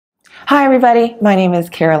Hi everybody, my name is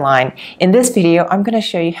Caroline. In this video, I'm going to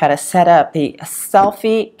show you how to set up the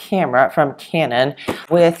selfie camera from Canon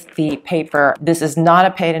with the paper. This is not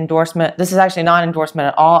a paid endorsement. This is actually not an endorsement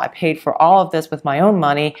at all. I paid for all of this with my own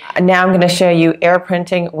money. And now I'm going to show you air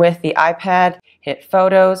printing with the iPad. Hit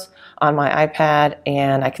photos on my iPad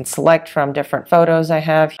and I can select from different photos I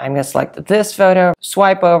have. I'm going to select this photo,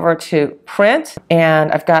 swipe over to print,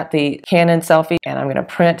 and I've got the Canon Selphie and I'm going to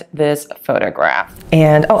print this photograph.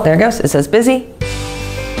 And oh, there it goes. It says busy.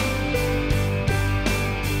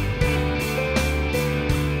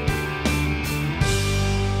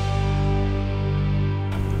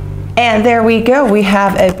 And there we go. We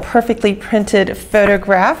have a perfectly printed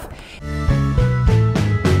photograph.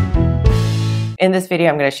 In this video,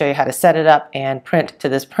 I'm going to show you how to set it up and print to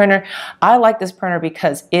this printer. I like this printer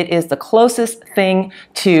because it is the closest thing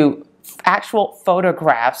to actual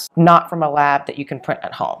photographs, not from a lab, that you can print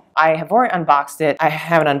at home. I have already unboxed it. I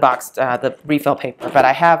haven't unboxed the refill paper, but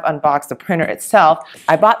I have unboxed the printer itself.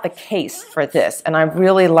 I bought the case for this, and I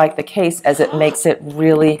really like the case as it makes it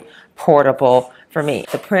really portable for me.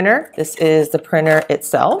 The printer, this is the printer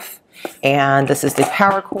itself. And this is the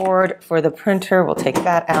power cord for the printer. We'll take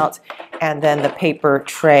that out. And then the paper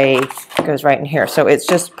tray goes right in here. So it's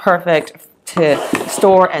just perfect to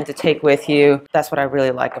store and to take with you. That's what I really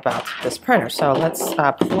like about this printer. So let's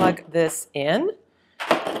plug this in.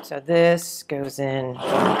 So this goes in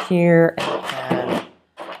here, and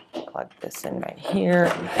plug this in right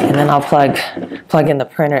here. And then I'll plug in the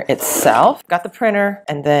printer itself. Got the printer,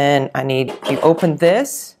 and then you open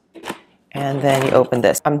this. And then you open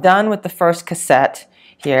this. I'm done with the first cassette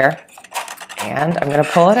here, and I'm going to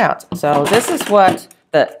pull it out. So this is what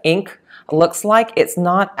the ink looks like. It's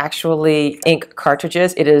not actually ink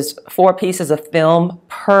cartridges. It is 4 pieces of film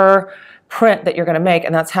per print that you're going to make,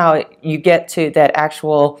 and that's how you get to that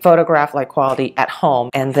actual photograph-like quality at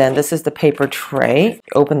home. And then this is the paper tray. You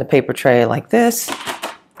open the paper tray like this.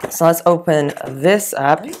 So let's open this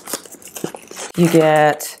up. You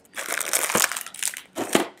get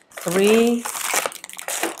 3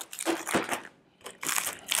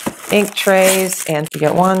 ink trays, and you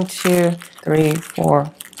get 1, 2, 3, 4,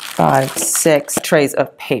 5, 6 trays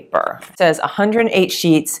of paper. It says 108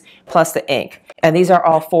 sheets plus the ink, and these are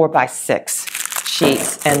all 4x6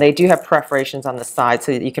 sheets, and they do have perforations on the side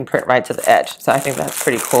so that you can print right to the edge. So I think that's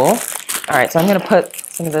pretty cool. All right, so I'm going to put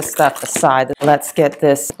some of this stuff aside. Let's get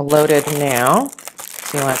this loaded now.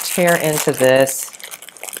 So you want to tear into this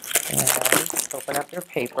and open up your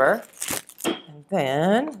paper, and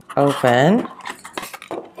then open,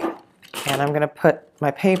 and I'm going to put my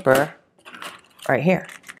paper right here.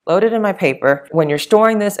 Load it in my paper. When you're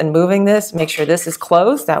storing this and moving this, make sure this is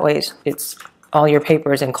closed. That way it's all your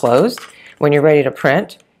paper is enclosed. When you're ready to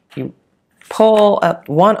print, you pull up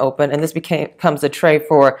one open, and this becomes the tray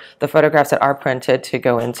for the photographs that are printed to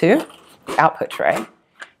go into the output tray.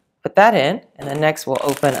 Put that in, and then next we'll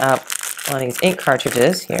open up one of these ink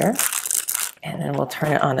cartridges here, and then we'll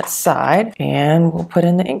turn it on its side, and we'll put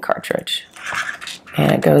in the ink cartridge,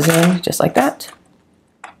 and it goes in just like that,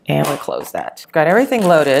 and we'll close that. Got everything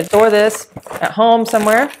loaded. Store this at home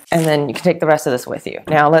somewhere, and then you can take the rest of this with you.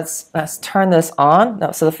 Now let's turn this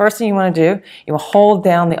on. So the first thing you want to do, you will hold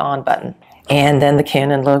down the on button, and then the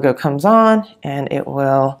Canon logo comes on, and it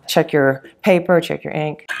will check your paper, check your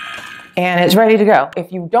ink, and it's ready to go.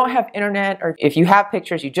 If you don't have internet, or if you have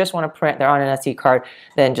pictures you just want to print, they're on an SD card,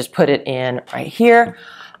 then just put it in right here.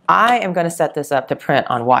 I am going to set this up to print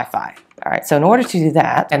on Wi-Fi. All right, so in order to do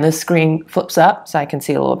that, and this screen flips up so I can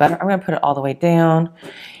see a little better, I'm going to put it all the way down.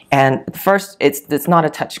 And first, it's not a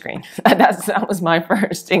touch screen. That was my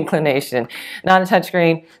first inclination. Not a touch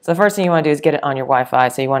screen. So the first thing you want to do is get it on your Wi-Fi.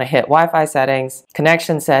 So you want to hit Wi-Fi settings,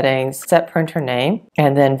 connection settings, set printer name,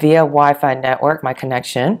 and then via Wi-Fi network, my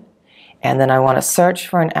connection. And then I want to search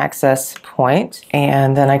for an access point,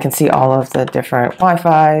 and then I can see all of the different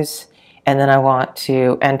Wi-Fis, and then I want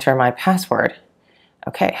to enter my password.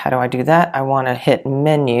 Okay, how do I do that? I want to hit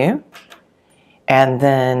menu, and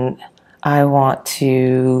then I want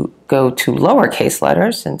to go to lowercase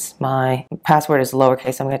letters. Since my password is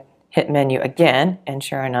lowercase, I'm going to hit menu again, and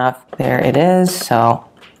sure enough, there it is. So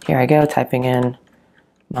here I go, typing in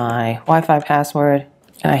my Wi-Fi password,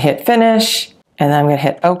 and I hit finish. And then I'm going to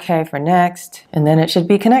hit OK for next, and then it should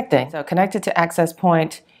be connecting. So connected to access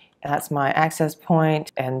point, that's my access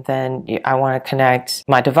point, and then I want to connect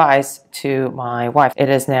my device to my Wi-Fi. It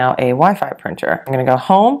is now a Wi-Fi printer. I'm going to go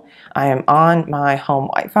home. I am on my home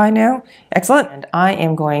Wi-Fi now. Excellent. And I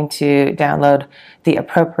am going to download the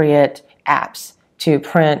appropriate apps to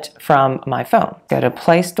print from my phone. Go to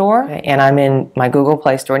Play Store, and I'm in my Google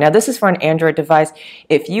Play Store. Now this is for an Android device.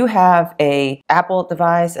 If you have an Apple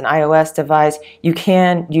device, an iOS device, you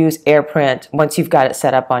can use AirPrint once you've got it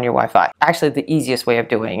set up on your Wi-Fi. Actually, the easiest way of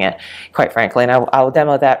doing it, quite frankly, and I'll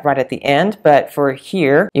demo that right at the end. But for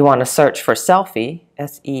here, you want to search for Selphy,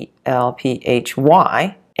 S-E-L-P-H-Y,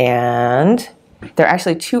 and there are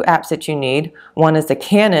actually two apps that you need. One is the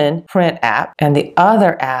Canon Print app, and the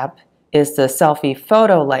other app is the Selphy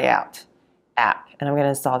Photo Layout app, and I'm going to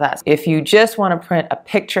install that. If you just want to print a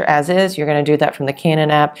picture as is, you're going to do that from the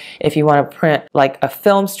Canon app. If you want to print like a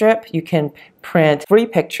film strip, you can print 3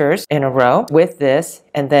 pictures in a row with this,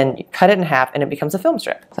 and then you cut it in half and it becomes a film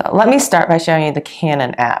strip. So let me start by showing you the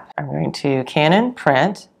Canon app. I'm going to Canon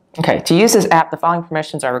Print. Okay, to use this app, the following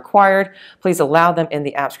permissions are required. Please allow them in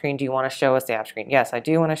the app screen. Do you want to show us the app screen? Yes, I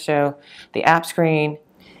do want to show the app screen.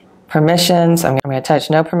 Permissions, I'm going to touch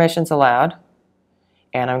no permissions allowed,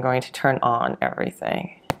 and I'm going to turn on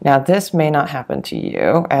everything. Now this may not happen to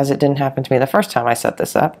you, as it didn't happen to me the first time I set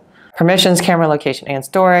this up. Permissions, camera, location, and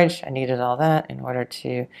storage. I needed all that in order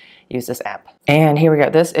to use this app. And here we go.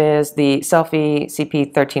 This is the SELPHY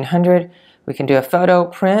CP1300. We can do a photo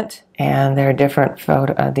print, and there are different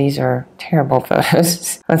photos. These are terrible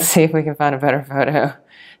photos. Let's see if we can find a better photo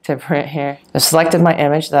to print here. I've selected my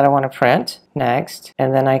image that I want to print next,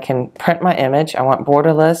 and then I can print my image. I want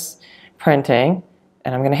borderless printing,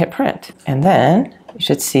 and I'm going to hit print. And then you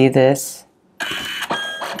should see this.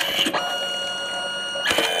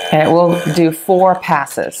 And it will do 4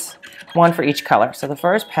 passes, 1 for each color. So the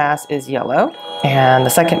first pass is yellow, and the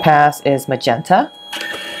second pass is magenta.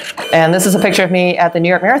 And this is a picture of me at the New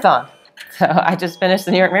York Marathon. So I just finished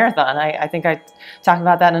the New York Marathon. I think I talked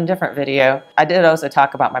about that in a different video. I did also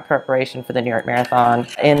talk about my preparation for the New York Marathon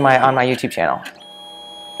on my YouTube channel.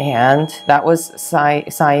 And that was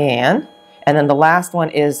cyan. And then the last one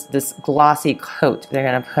is this glossy coat they're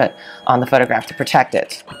going to put on the photograph to protect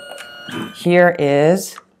it. Here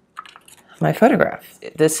is my photograph.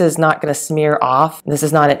 This is not going to smear off. This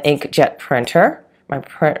is not an inkjet printer.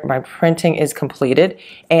 My printing is completed,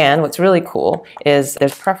 and what's really cool is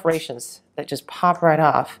there's perforations that just pop right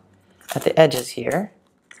off at the edges here.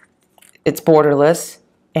 It's borderless,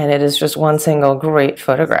 and it is just one single great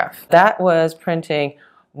photograph. That was printing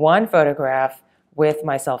 1 photograph with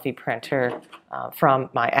my Selphy printer from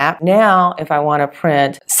my app. Now, if I want to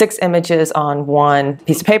print 6 images on 1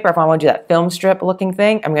 piece of paper, if I want to do that film strip looking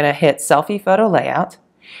thing, I'm going to hit Selphy Photo Layout.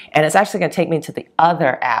 And it's actually going to take me to the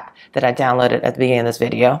other app that I downloaded at the beginning of this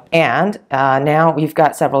video. And now you've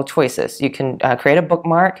got several choices. You can create a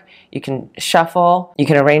bookmark, you can shuffle, you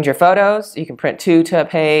can arrange your photos, you can print 2 to a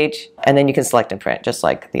page, and then you can select and print just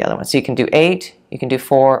like the other one. So you can do 8, you can do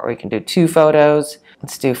 4, or you can do 2 photos.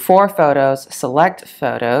 Let's do 4 photos, select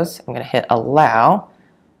photos. I'm going to hit allow.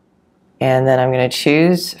 And then I'm going to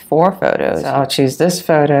choose 4 photos. So I'll choose this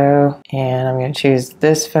photo, and I'm going to choose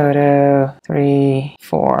this photo, 3,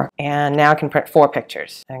 4. And now I can print 4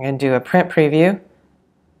 pictures. I'm going to do a print preview.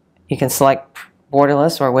 You can select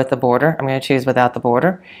borderless or with the border. I'm going to choose without the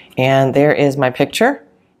border. And there is my picture.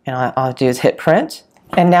 And all I'll do is hit print.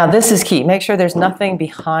 And now this is key. Make sure there's nothing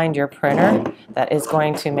behind your printer that is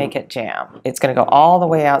going to make it jam. It's going to go all the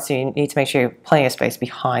way out, so you need to make sure you have plenty of space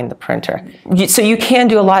behind the printer. So you can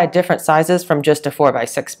do a lot of different sizes from just a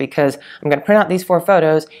 4x6, because I'm going to print out these 4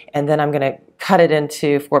 photos, and then I'm going to cut it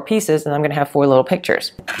into 4 pieces, and I'm going to have 4 little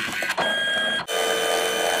pictures.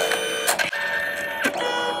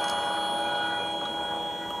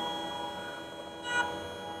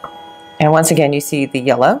 And once again, you see the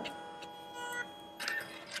yellow.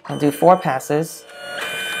 I'll do 4 passes.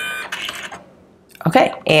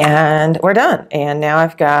 Okay, and we're done. And now I'm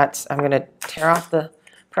going to tear off the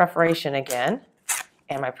perforation again,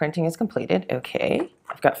 and my printing is completed. Okay,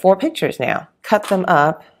 I've got 4 pictures now. Cut them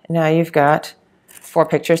up. Now you've got 4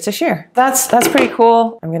 pictures to share. That's pretty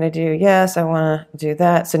cool. I'm going to do, yes, I want to do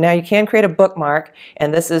that. So now you can create a bookmark,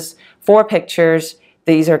 and this is 4 pictures.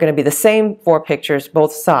 These are going to be the same 4 pictures,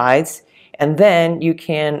 both sides. And then you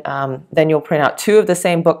can, then you'll print out 2 of the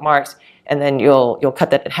same bookmarks, and then you'll cut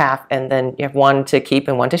that in half, and then you have 1 to keep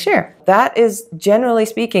and 1 to share. That is, generally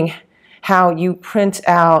speaking, how you print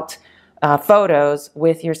out photos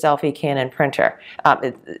with your Selphy Canon printer.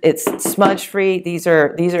 It's smudge-free. These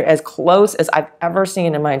are as close as I've ever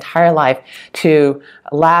seen in my entire life to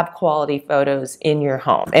lab quality photos in your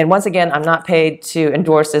home. And once again, I'm not paid to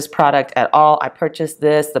endorse this product at all. I purchased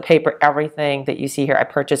this, the paper, everything that you see here, I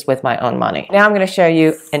purchased with my own money. Now I'm going to show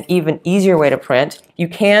you an even easier way to print. You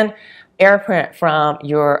can AirPrint from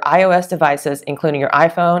your iOS devices, including your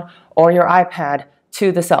iPhone or your iPad,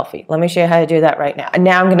 to the selfie. Let me show you how to do that right now.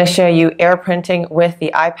 Now I'm going to show you air printing with the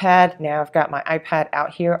iPad. Now I've got my iPad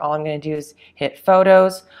out here. All I'm going to do is hit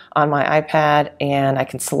photos on my iPad, and I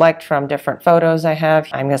can select from different photos I have.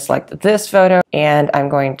 I'm going to select this photo, and I'm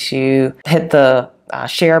going to hit the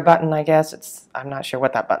share button, I guess. I'm not sure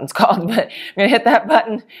what that button's called, but I'm going to hit that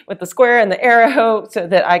button with the square and the arrow so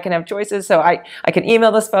that I can have choices. So I can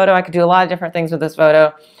email this photo. I could do a lot of different things with this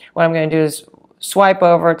photo. What I'm going to do is swipe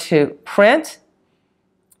over to print.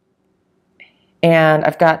 And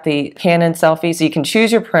I've got the Canon Selphy, so you can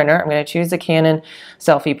choose your printer. I'm going to choose the Canon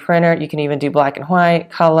Selphy printer. You can even do black and white,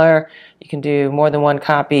 color. You can do more than one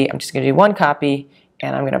copy. I'm just going to do one copy,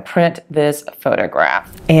 and I'm going to print this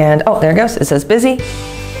photograph. And oh, there it goes. It says busy.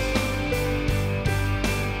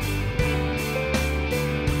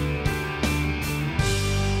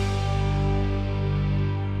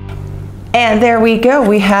 And there we go.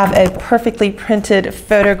 We have a perfectly printed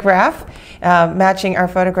photograph. Matching our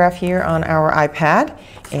photograph here on our iPad,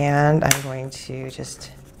 and I'm going to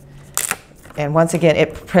and once again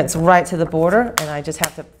it prints right to the border, and I just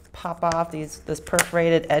have to pop off these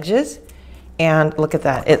perforated edges, and look at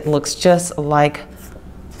that, it looks just like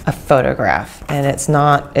a photograph, and it's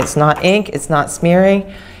not ink, it's not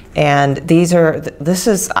smearing, and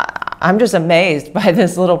I'm just amazed by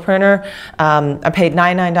this little printer. I paid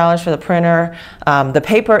 $99 for the printer. The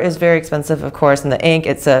paper is very expensive, of course, and the ink,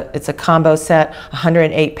 it's a combo set,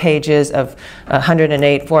 108 pages of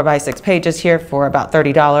 108 4x6 pages here for about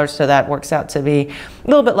 $30, so that works out to be a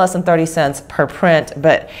little bit less than 30 cents per print.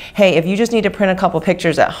 But hey, if you just need to print a couple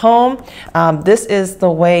pictures at home, this is the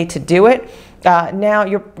way to do it. Now,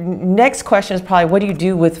 your next question is probably, what do you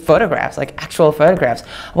do with photographs, like actual photographs?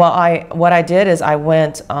 Well, what I did is I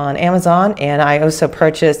went on Amazon, and I also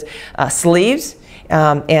purchased sleeves.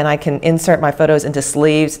 And I can insert my photos into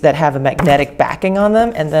sleeves that have a magnetic backing on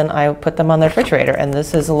them, and then I put them on the refrigerator. And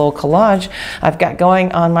this is a little collage I've got going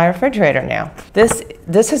on my refrigerator now.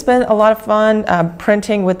 This has been a lot of fun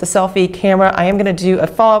printing with the Selphy camera. I am going to do a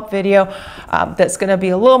follow-up video that's going to be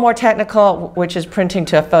a little more technical, which is printing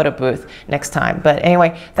to a photo booth next time. But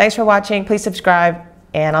anyway, thanks for watching. Please subscribe,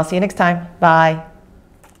 and I'll see you next time. Bye.